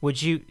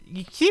 You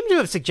seem to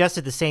have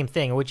suggested the same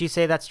thing. Would you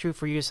say that's true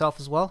for yourself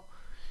as well?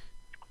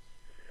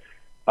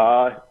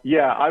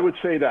 Yeah, I would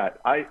say that.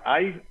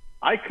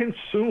 I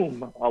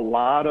consume a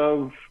lot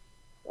of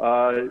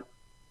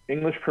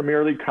English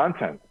Premier League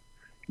content.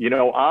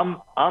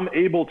 I'm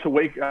able to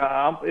wake.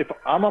 If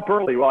I'm up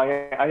early, well,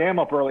 I am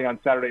up early on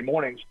Saturday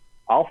mornings.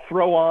 I'll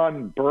throw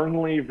on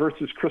Burnley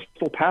versus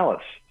Crystal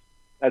Palace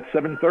at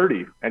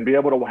 7:30 and be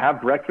able to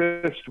have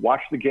breakfast,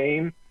 watch the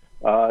game,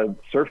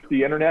 surf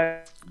the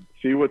internet,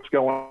 see what's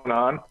going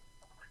on,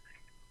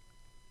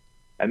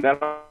 and then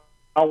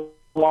I'll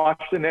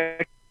watch the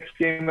next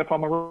game if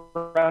I'm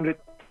around at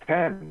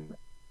 10.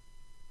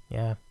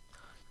 Yeah.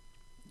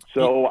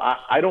 So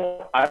I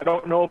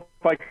don't know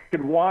if I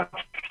could watch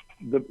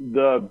the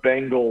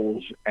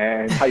Bengals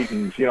and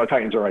Titans.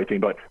 Titans are right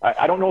team, but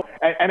I don't know.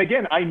 And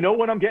again, I know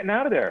what I'm getting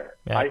out of there.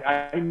 Yeah.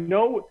 I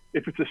know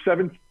if it's a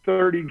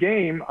 7:30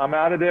 game, I'm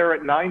out of there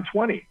at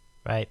 9:20.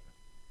 Right.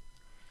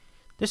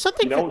 There's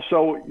something.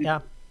 Yeah.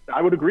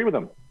 I would agree with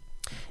them.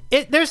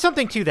 There's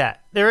something to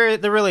that. There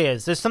really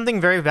is. There's something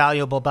very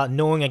valuable about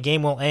knowing a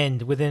game will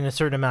end within a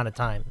certain amount of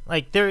time.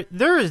 Like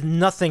there is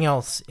nothing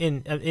else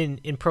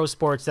in pro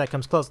sports that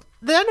comes close.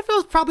 The NFL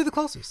is probably the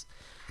closest,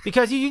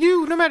 because you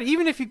do, no matter,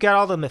 even if you got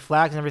all the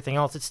flags and everything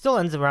else, it still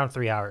ends around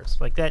 3 hours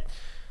like that.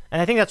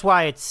 And I think that's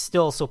why it's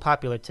still so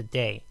popular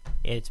today.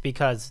 It's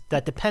because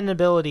that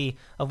dependability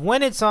of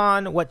when it's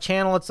on, what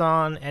channel it's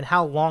on, and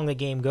how long the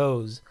game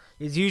goes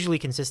is usually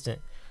consistent.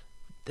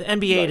 The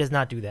NBA does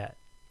not do that.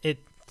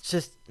 It's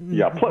just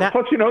Plus,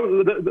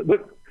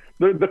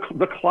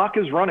 the clock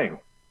is running.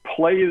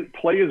 Play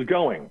is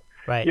going.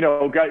 Right.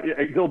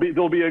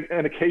 There'll be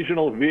an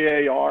occasional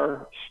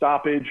VAR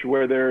stoppage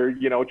where they're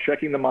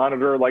checking the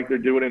monitor like they're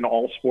doing in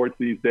all sports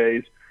these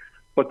days.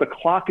 But the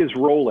clock is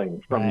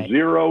rolling from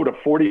 0 to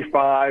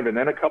 45, and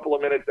then a couple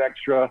of minutes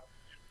extra.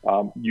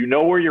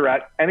 Where you're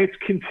at, and it's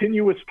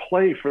continuous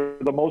play for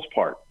the most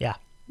part. Yeah.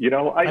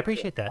 I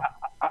appreciate that.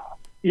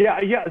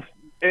 Yeah.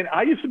 And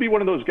I used to be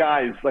one of those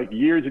guys, like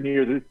years and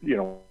years,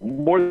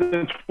 more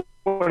than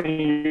 20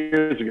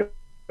 years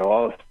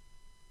ago.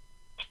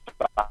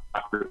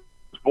 Soccer's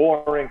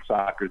boring.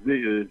 Soccer's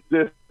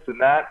this and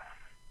that.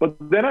 But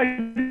then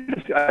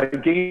I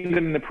gained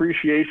an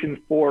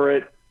appreciation for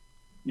it,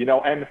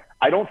 and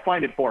I don't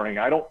find it boring.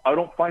 I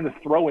don't find the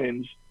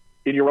throw-ins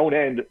in your own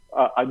end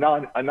a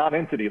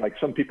non-entity. Like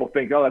some people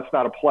think, oh, that's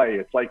not a play.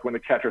 It's like when the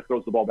catcher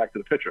throws the ball back to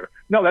the pitcher.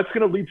 No, that's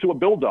going to lead to a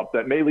buildup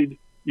that may lead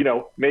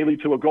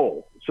to a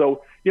goal.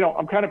 So,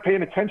 I'm kind of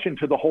paying attention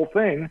to the whole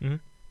thing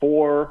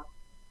for,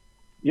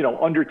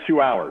 under 2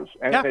 hours.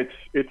 And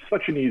it's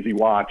such an easy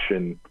watch,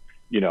 and,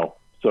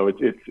 so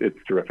it's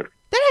terrific.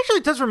 That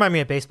actually does remind me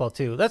of baseball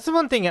too. That's the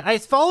one thing. I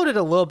followed it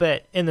a little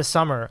bit in the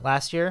summer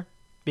last year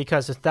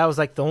because that was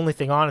like the only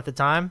thing on at the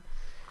time.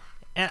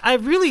 And I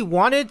really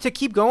wanted to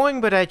keep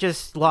going, but I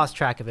just lost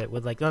track of it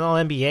with like the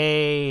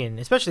NBA and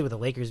especially with the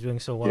Lakers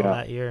doing so well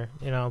that year,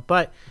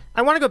 But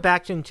I want to go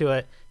back into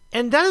it.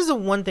 And that is the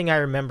one thing I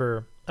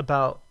remember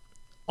about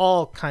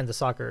all kinds of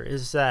soccer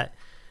is that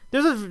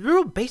there's a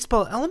real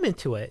baseball element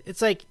to it.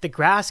 It's like the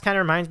grass kind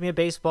of reminds me of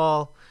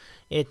baseball.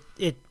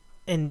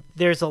 and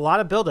there's a lot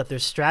of buildup.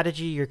 There's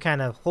strategy. You're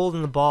kind of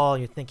holding the ball.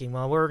 You're thinking,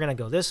 well, we're going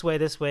to go this way.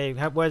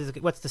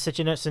 What's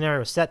the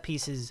scenario? Set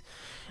pieces.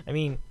 I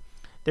mean,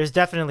 there's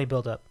definitely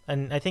buildup,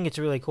 and I think it's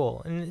really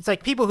cool. And it's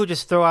like people who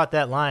just throw out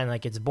that line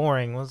like it's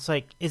boring. Well, it's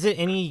like, is it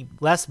any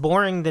less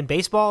boring than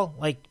baseball?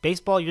 Like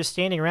baseball, you're just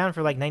standing around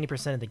for like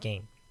 90% of the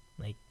game.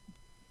 Like,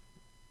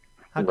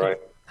 how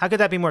could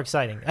that be more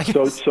exciting?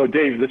 So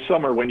Dave, this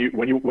summer when you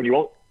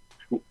won't.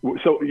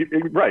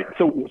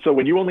 So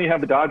when you only have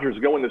the Dodgers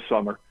going this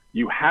summer,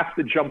 you have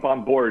to jump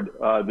on board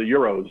the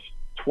Euros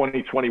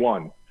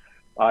 2021.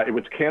 It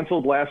was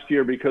canceled last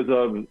year because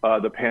of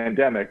the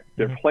pandemic.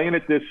 They're playing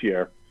it this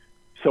year,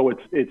 so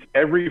it's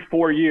every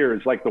 4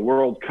 years like the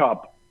World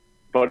Cup,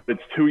 but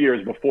it's 2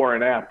 years before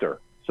and after.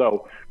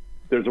 So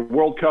there's a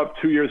World Cup,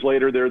 2 years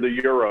later there are the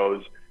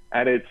Euros,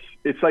 and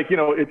it's like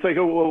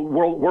a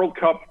World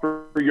Cup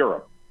for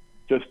Europe,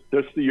 just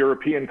the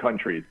European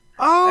countries.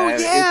 Oh, and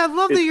yeah, I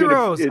love the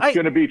Euros. It's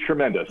going to be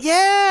tremendous.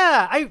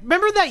 Yeah, I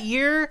remember that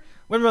year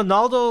when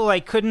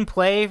Ronaldo couldn't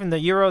play from the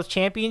Euros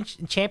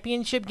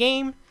championship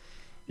game.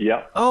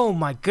 Yeah. Oh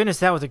my goodness,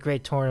 that was a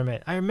great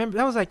tournament. I remember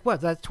that was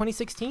that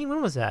 2016?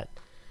 When was that?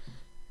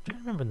 I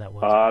don't remember when that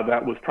was.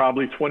 That was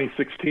probably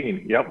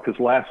 2016. Yep, because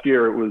last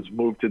year it was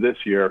moved to this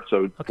year,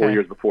 so 4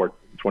 years before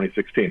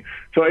 2016.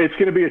 So it's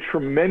going to be a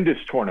tremendous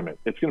tournament.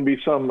 It's going to be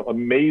some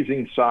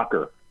amazing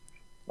soccer.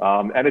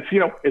 And it's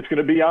going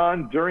to be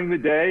on during the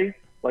day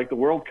like the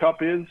World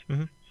Cup is.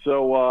 Mm-hmm.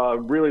 So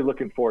really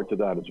looking forward to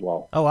that as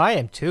well. Oh, I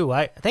am too.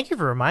 Thank you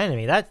for reminding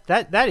me.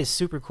 That is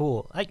super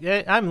cool.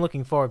 I'm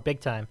looking forward big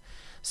time.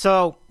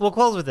 So we'll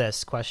close with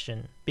this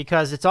question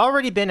because it's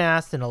already been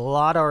asked in a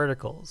lot of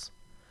articles.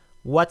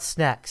 What's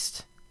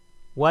next?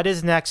 What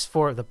is next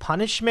for the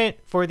punishment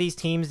for these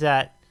teams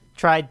that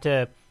tried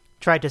to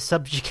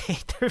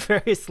subjugate their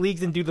various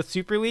leagues and do the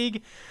Super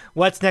League?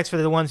 What's next for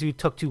the ones who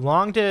took too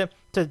long to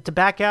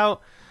back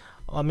out?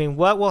 I mean,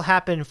 what will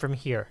happen from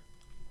here?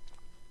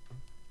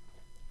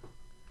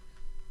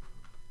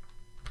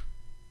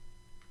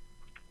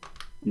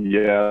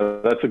 Yeah,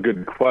 that's a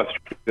good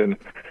question.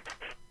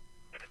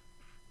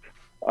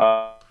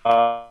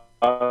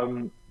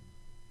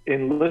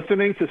 In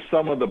listening to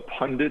some of the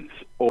pundits,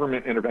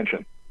 government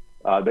intervention,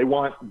 they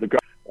want the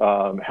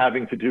government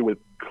having to do with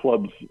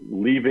clubs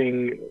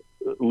leaving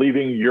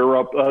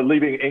Europe,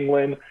 leaving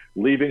England,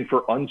 leaving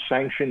for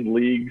unsanctioned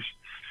leagues.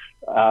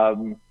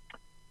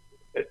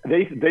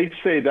 They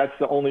say that's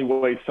the only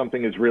way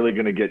something is really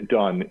going to get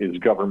done is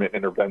government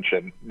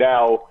intervention.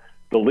 Now,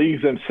 the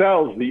leagues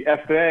themselves, the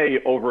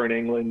FA over in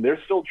England,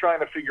 they're still trying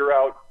to figure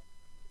out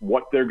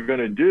what they're going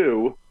to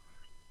do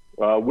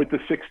with the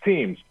 6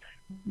 teams.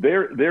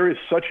 There is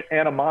such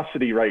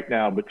animosity right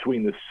now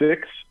between the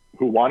 6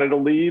 who wanted to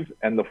leave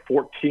and the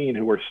 14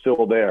 who are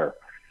still there.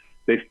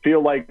 They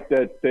feel like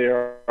that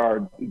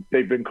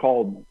they've been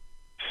called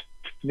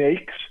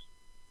snakes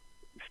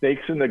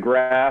in the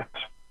grass,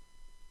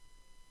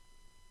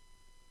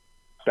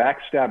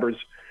 backstabbers,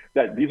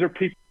 that these are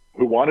people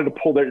who wanted to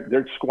pull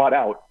their squad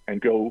out and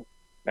go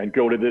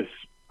to this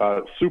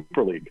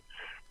Super League.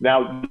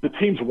 Now, the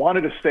teams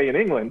wanted to stay in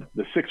England.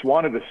 The 6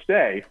 wanted to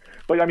stay.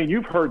 But, I mean,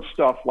 you've heard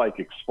stuff like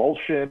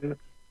expulsion,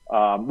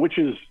 which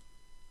is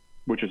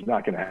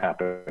not going to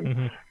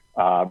happen.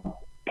 Mm-hmm.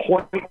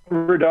 Point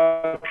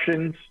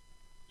reductions.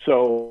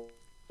 So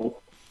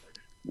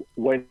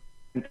when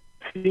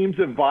teams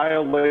have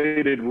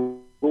violated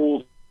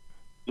rules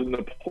in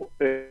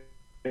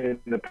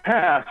the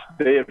past,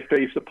 they have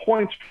faced a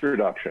points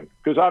reduction.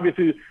 Because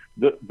obviously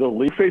the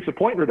league faced a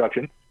point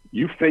reduction.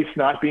 You face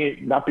not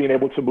being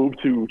able to move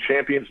to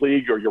Champions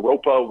League or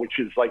Europa, which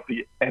is like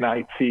the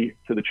NIT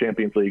to the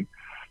Champions League,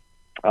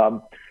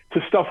 to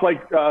stuff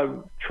like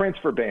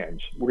transfer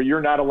bans, where you're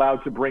not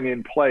allowed to bring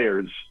in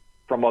players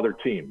from other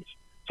teams.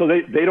 So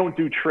they don't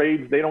do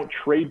trades. They don't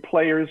trade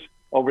players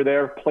over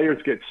there.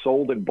 Players get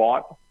sold and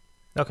bought.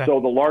 Okay. So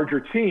the larger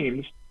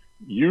teams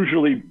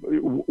usually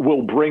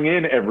will bring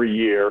in every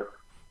year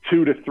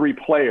 2 to 3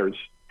 players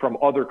from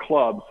other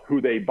clubs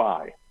who they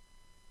buy.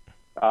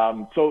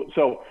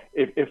 So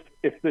if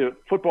the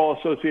Football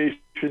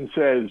Association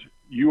says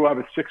you have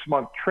a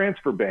 6-month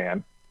transfer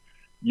ban,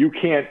 you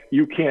can't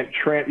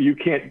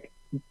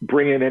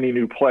bring in any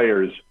new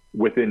players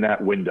within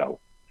that window.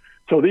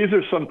 So these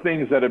are some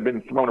things that have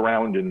been thrown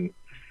around, and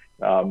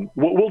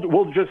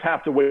we'll just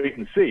have to wait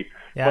and see.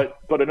 Yeah.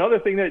 But another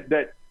thing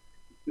that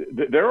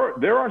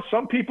there are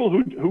some people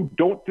who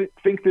don't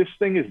think this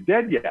thing is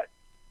dead yet.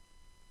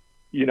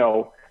 You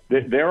know,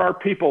 there are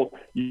people.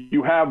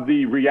 You have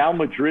the Real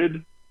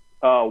Madrid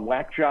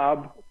whack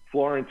job,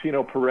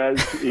 Florentino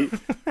Perez.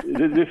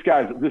 This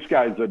guy's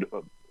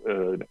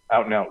an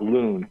out and out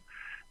loon.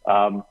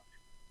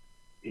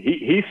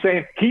 He's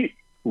saying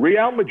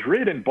Real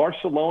Madrid,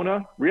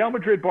 Barcelona,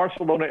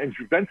 and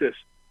Juventus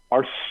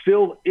are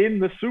still in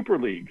the Super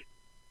League.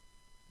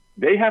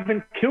 They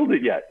haven't killed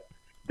it yet.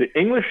 The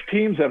English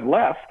teams have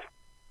left,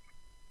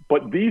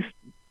 but these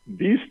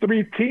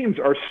 3 teams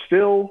are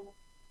still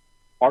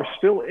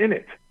in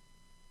it.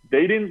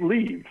 They didn't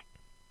leave.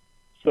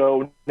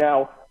 So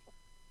now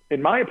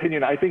in my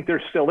opinion, I think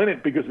they're still in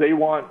it because they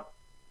want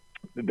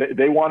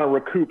to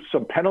recoup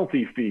some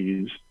penalty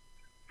fees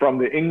from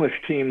the English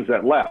teams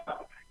that left,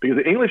 because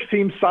the English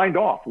teams signed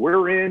off.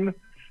 We're in.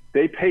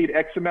 They paid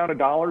X amount of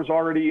dollars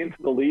already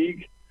into the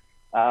league.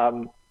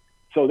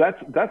 So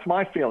that's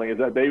my feeling, is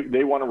that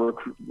they want to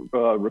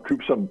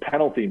recoup some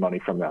penalty money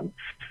from them.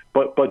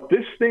 But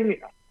this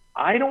thing,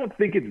 I don't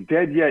think it's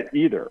dead yet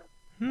either.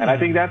 And I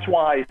think that's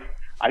why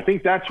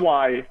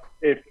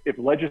if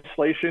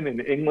legislation in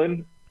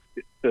England,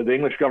 the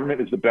English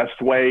government, is the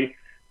best way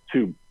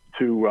to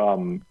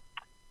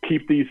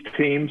keep these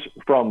teams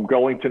from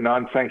going to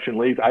non-sanctioned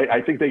leagues,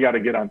 I think they got to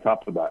get on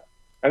top of that.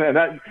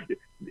 And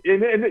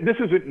this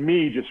isn't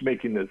me just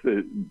making this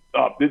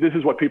up. This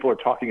is what people are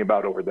talking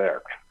about over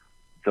there.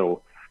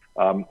 So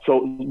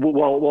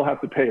we'll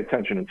have to pay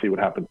attention and see what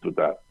happens with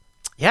that.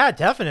 Yeah,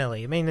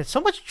 definitely. I mean, there's so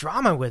much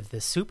drama with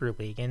this Super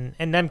League, and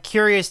I'm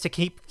curious to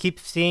keep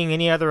seeing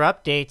any other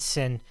updates.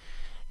 And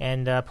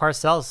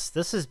Parcells,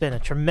 this has been a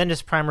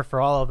tremendous primer for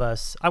all of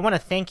us. I want to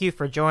thank you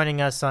for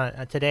joining us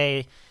on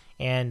today,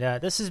 and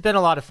this has been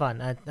a lot of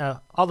fun.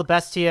 All the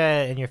best to you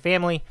and your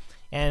family,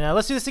 and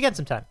let's do this again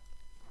sometime.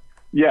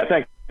 Yeah,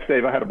 thanks,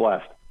 Dave. I had a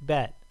blast.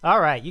 Bet. All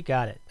right, you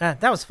got it.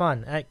 That was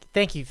fun.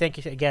 Thank you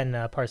again,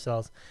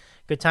 Parcells.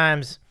 Good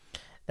times.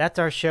 That's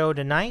our show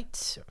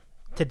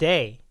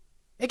today.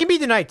 It can be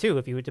tonight too,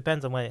 it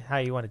depends on how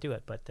you want to do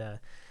it. But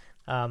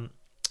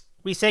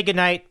we say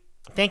goodnight.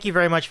 Thank you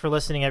very much for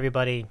listening,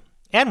 everybody,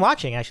 and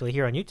watching actually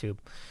here on YouTube.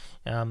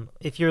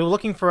 If you're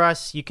looking for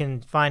us, you can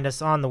find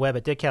us on the web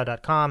at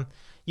didcow.com,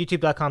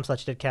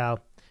 youtube.com/didcow,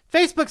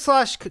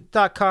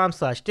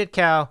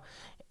 facebook.com/didcow,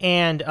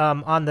 and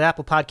on the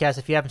Apple Podcast.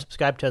 If you haven't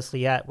subscribed to us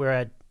yet,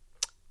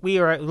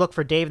 look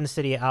for Dave in the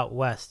City Out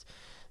West.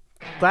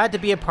 Glad to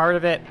be a part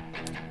of it.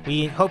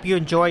 We hope you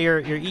enjoy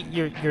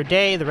your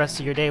day, the rest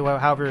of your day,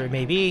 however it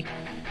may be.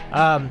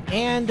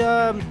 And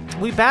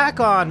we'll be back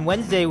on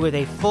Wednesday with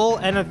a full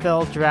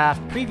NFL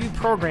draft preview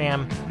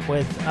program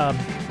with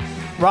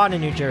Ron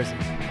in New Jersey.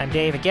 I'm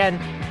Dave again.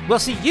 We'll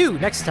see you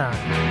next time.